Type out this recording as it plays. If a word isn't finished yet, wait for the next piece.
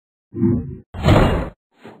I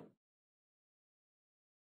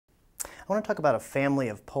want to talk about a family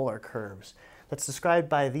of polar curves that's described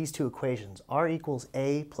by these two equations, r equals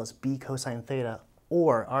a plus b cosine theta,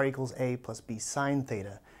 or r equals a plus b sine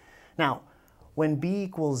theta. Now, when b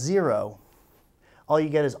equals 0, all you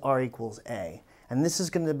get is r equals a. And this is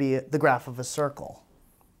going to be the graph of a circle.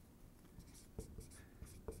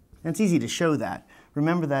 And it's easy to show that.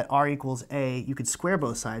 Remember that r equals a, you could square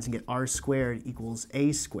both sides and get r squared equals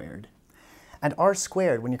a squared. And r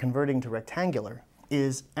squared, when you're converting to rectangular,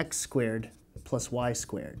 is x squared plus y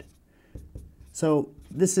squared. So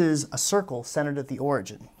this is a circle centered at the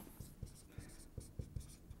origin.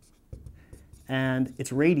 And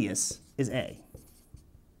its radius is a.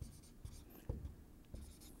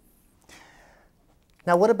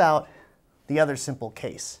 Now what about the other simple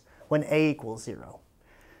case, when a equals 0?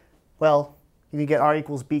 Well, you can get r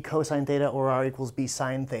equals b cosine theta or r equals b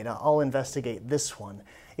sine theta. I'll investigate this one.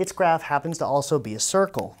 Its graph happens to also be a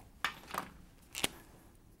circle.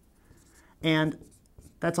 And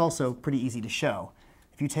that's also pretty easy to show.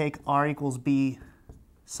 If you take r equals b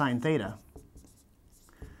sine theta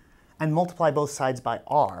and multiply both sides by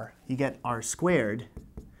r, you get r squared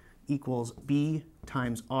equals b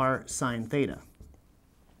times r sine theta.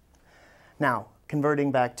 Now,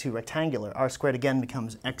 converting back to rectangular, r squared again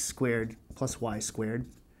becomes x squared plus y squared.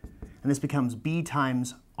 And this becomes b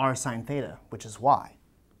times r sine theta, which is y.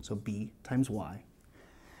 So b times y.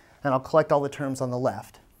 And I'll collect all the terms on the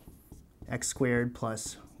left. X squared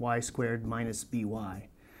plus y squared minus by.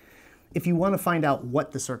 If you want to find out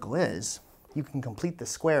what the circle is, you can complete the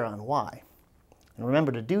square on y. And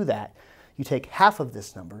remember, to do that, you take half of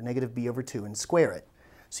this number, negative b over 2, and square it.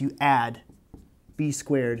 So you add b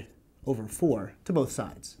squared over 4 to both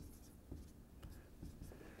sides.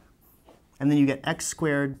 And then you get x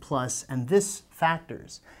squared plus, and this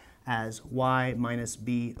factors as y minus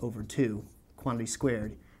b over 2, quantity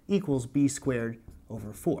squared, equals b squared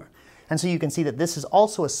over 4. And so you can see that this is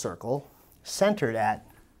also a circle centered at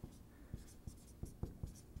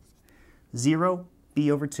 0, b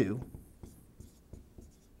over 2,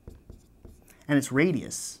 and its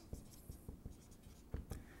radius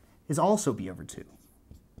is also b over 2.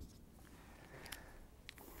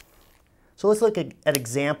 So let's look at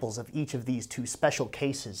examples of each of these two special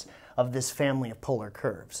cases of this family of polar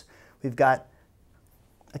curves. We've got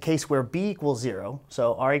a case where b equals 0,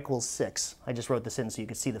 so r equals 6. I just wrote this in so you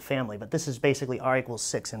could see the family, but this is basically r equals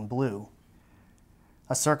 6 in blue.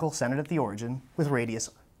 A circle centered at the origin with radius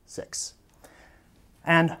 6.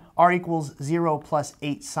 And r equals 0 plus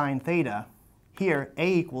 8 sine theta. Here,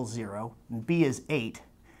 a equals 0, and b is 8.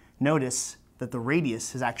 Notice that the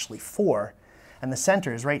radius is actually 4, and the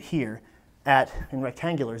center is right here at, in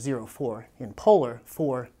rectangular, 0, 4. In polar,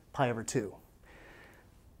 4 pi over 2.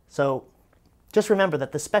 So just remember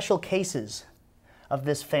that the special cases of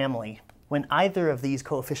this family, when either of these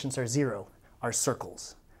coefficients are 0, are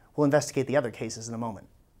circles. We'll investigate the other cases in a moment.